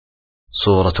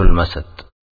سورة المسد.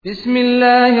 بسم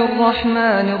الله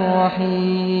الرحمن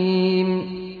الرحيم.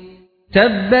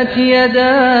 تبت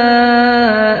يدا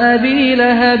أبي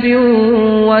لهب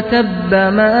وتب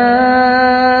ما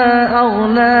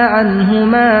أغنى عنه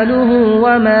ماله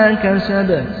وما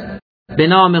كسب. به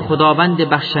نام خداوند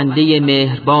بخشنده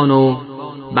مهربان و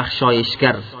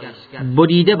بخشایشگر.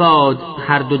 بریده باد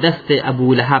هر دو دست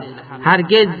ابولهب،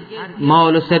 هرگز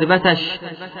مال و ثروتش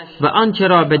و آنچه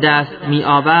را به دست می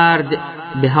آورد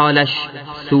به حالش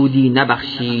سودی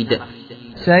نبخشید.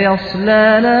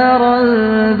 سيصلى نارا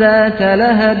ذات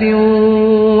لهب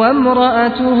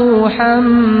وامرأته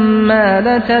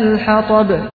حمالة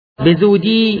الحطب. به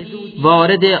زودی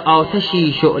وارد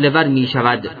آتشی شعله‌ور می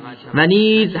شود و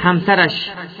نیز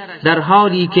همسرش در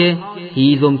حالی که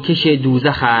هیزمکش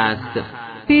دوزخ است.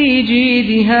 فی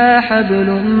جیدها حبل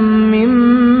من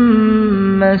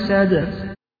مسد.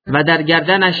 و در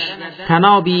گردنش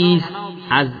طنابی است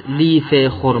از لیف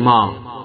خرما.